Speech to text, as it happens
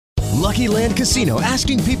Lucky Land Casino,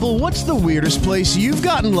 asking people, what's the weirdest place you've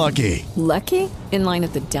gotten lucky? Lucky? In line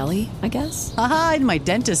at the deli, I guess? Aha, in my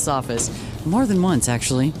dentist's office. More than once,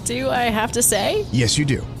 actually. Do I have to say? Yes, you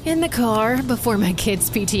do. In the car before my kids'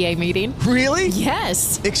 PTA meeting. Really?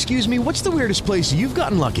 Yes. Excuse me, what's the weirdest place you've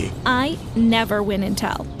gotten lucky? I never win and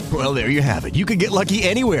tell. Well, there you have it. You can get lucky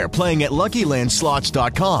anywhere, playing at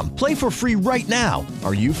LuckyLandSlots.com. Play for free right now.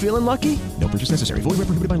 Are you feeling lucky? No purchase necessary. Void where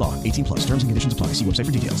prohibited by law. 18 plus. Terms and conditions apply. See website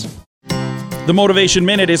for details. The Motivation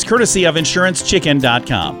Minute is courtesy of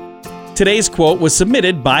InsuranceChicken.com. Today's quote was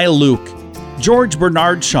submitted by Luke. George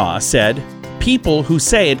Bernard Shaw said, "People who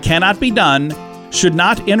say it cannot be done should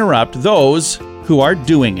not interrupt those who are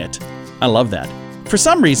doing it." I love that. For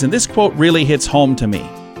some reason, this quote really hits home to me.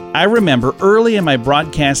 I remember early in my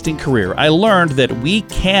broadcasting career, I learned that "we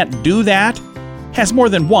can't do that" has more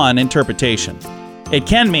than one interpretation. It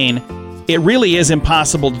can mean it really is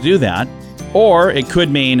impossible to do that, or it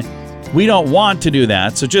could mean we don't want to do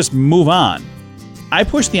that, so just move on. I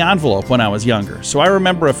pushed the envelope when I was younger, so I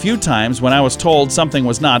remember a few times when I was told something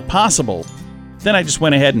was not possible. Then I just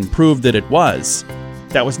went ahead and proved that it was.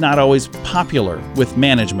 That was not always popular with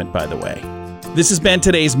management, by the way. This has been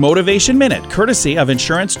today's Motivation Minute, courtesy of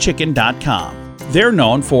InsuranceChicken.com. They're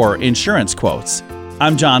known for insurance quotes.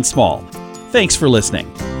 I'm John Small. Thanks for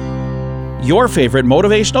listening. Your favorite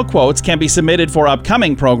motivational quotes can be submitted for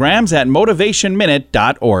upcoming programs at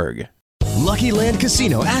MotivationMinute.org. Lucky Land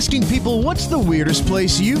Casino, asking people, what's the weirdest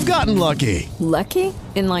place you've gotten lucky? Lucky?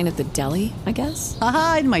 In line at the deli, I guess?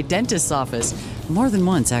 Aha, in my dentist's office. More than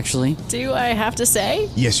once, actually. Do I have to say?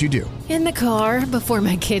 Yes, you do. In the car before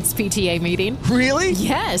my kids' PTA meeting. Really?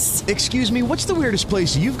 Yes. Excuse me, what's the weirdest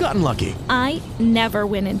place you've gotten lucky? I never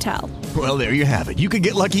win and tell. Well, there you have it. You can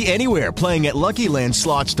get lucky anywhere, playing at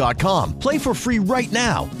LuckyLandSlots.com. Play for free right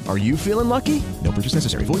now. Are you feeling lucky? No purchase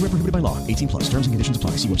necessary. Void where prohibited by law. 18 plus. Terms and conditions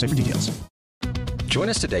apply. See website for details. Join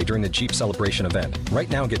us today during the Jeep Celebration event. Right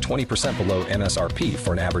now, get 20% below MSRP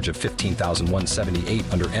for an average of $15,178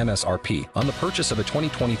 under MSRP on the purchase of a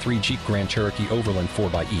 2023 Jeep Grand Cherokee Overland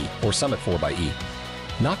 4xE or Summit 4xE.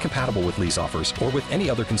 Not compatible with lease offers or with any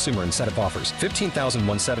other consumer incentive offers.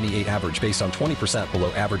 $15,178 average based on 20%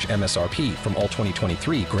 below average MSRP from all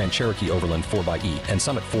 2023 Grand Cherokee Overland 4xE and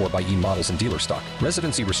Summit 4xE models in dealer stock.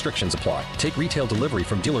 Residency restrictions apply. Take retail delivery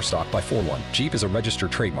from dealer stock by 4/1. Jeep is a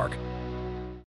registered trademark.